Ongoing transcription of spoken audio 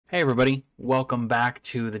Hey everybody, welcome back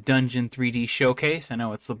to the Dungeon 3D Showcase. I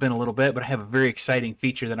know it's been a little bit, but I have a very exciting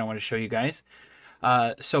feature that I want to show you guys.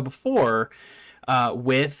 So before,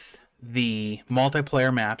 with the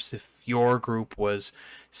multiplayer maps, if your group was,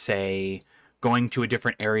 say, going to a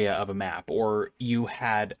different area of a map, or you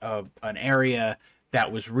had an area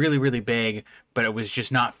that was really, really big, but it was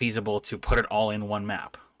just not feasible to put it all in one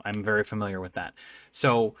map. I'm very familiar with that.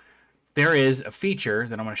 So there is a feature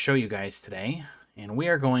that I'm going to show you guys today. And we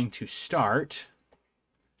are going to start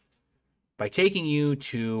by taking you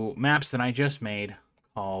to maps that I just made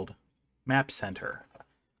called Map Center.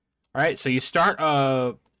 All right, so you start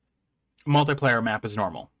a multiplayer map as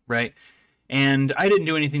normal, right? And I didn't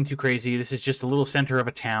do anything too crazy. This is just a little center of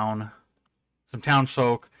a town, some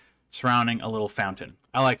townsfolk surrounding a little fountain.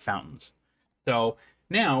 I like fountains. So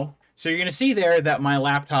now, you're going to see there that my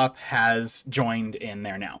laptop has joined in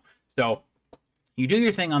there now. So you do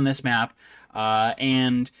your thing on this map.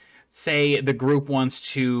 And say the group wants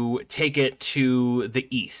to take it to the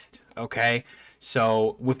east, okay?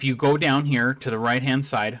 So if you go down here to the right-hand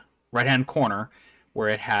side, right-hand corner, where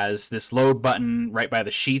it has this load button right by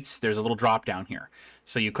the sheets, there's a little drop down here.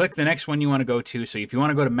 So you click the next one you want to go to. So if you want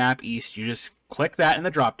to go to Map East, you just click that in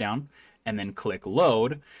the drop down and then click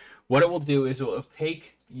Load. What it will do is it will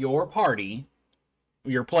take your party,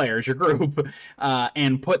 your players, your group,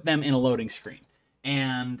 and put them in a loading screen.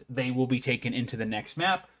 And they will be taken into the next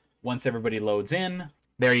map. Once everybody loads in,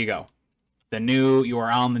 there you go. You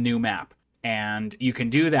are on the new map. And you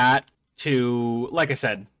can do that to, like I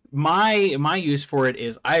said, my use for it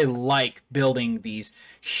is I like building these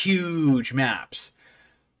huge maps.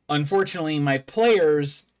 Unfortunately, my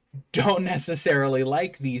players don't necessarily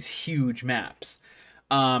like these huge maps.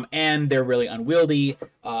 And they're really unwieldy.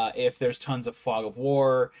 If there's tons of fog of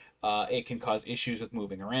war, it can cause issues with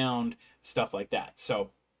moving around, stuff like that.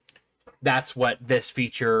 So that's what this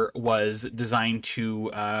feature was designed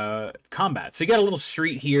to combat. So you got a little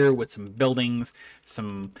street here with some buildings,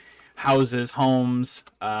 some houses, homes,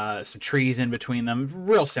 some trees in between them.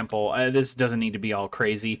 Real simple. This doesn't need to be all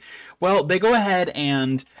crazy. Well, they go ahead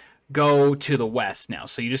and go to the west now.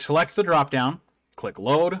 So you just select the drop down, click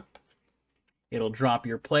load. It'll drop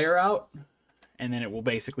your player out. And then it will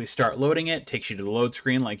basically start loading it. Takes you to the load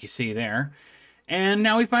screen like you see there. And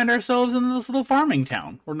now we find ourselves in this little farming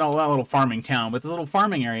town. Or not a little farming town, but the little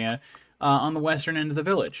farming area on the western end of the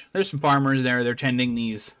village. There's some farmers there. They're tending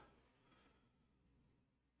these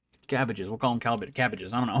cabbages. We'll call them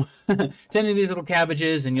cabbages. I don't know. Tending these little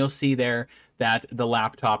cabbages, and you'll see there that the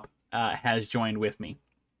laptop has joined with me.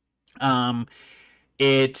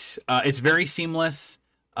 It's very seamless.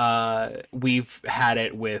 We've had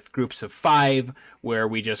it with groups of 5 where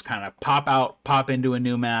we just kind of pop into a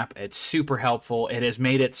new map. It's super helpful. It has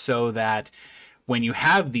made it so that when you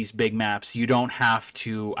have these big maps, you don't have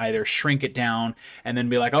to either shrink it down and then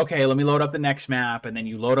be like, okay, let me load up the next map. And then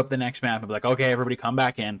you load up the next map and be like, okay, everybody come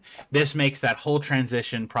back in. This makes that whole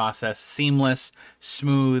transition process seamless,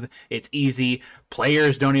 smooth. It's easy.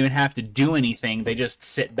 Players don't even have to do anything. They just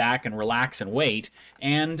sit back and relax and wait.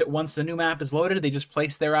 And once the new map is loaded, they just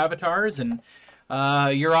place their avatars and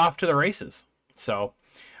you're off to the races. So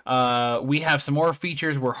we have some more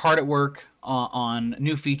features. We're hard at work on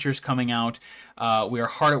new features coming out. We are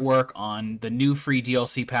hard at work on the new free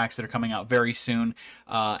DLC packs that are coming out very soon.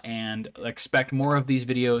 And expect more of these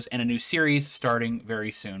videos and a new series starting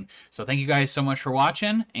very soon. So thank you guys so much for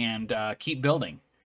watching, and keep building.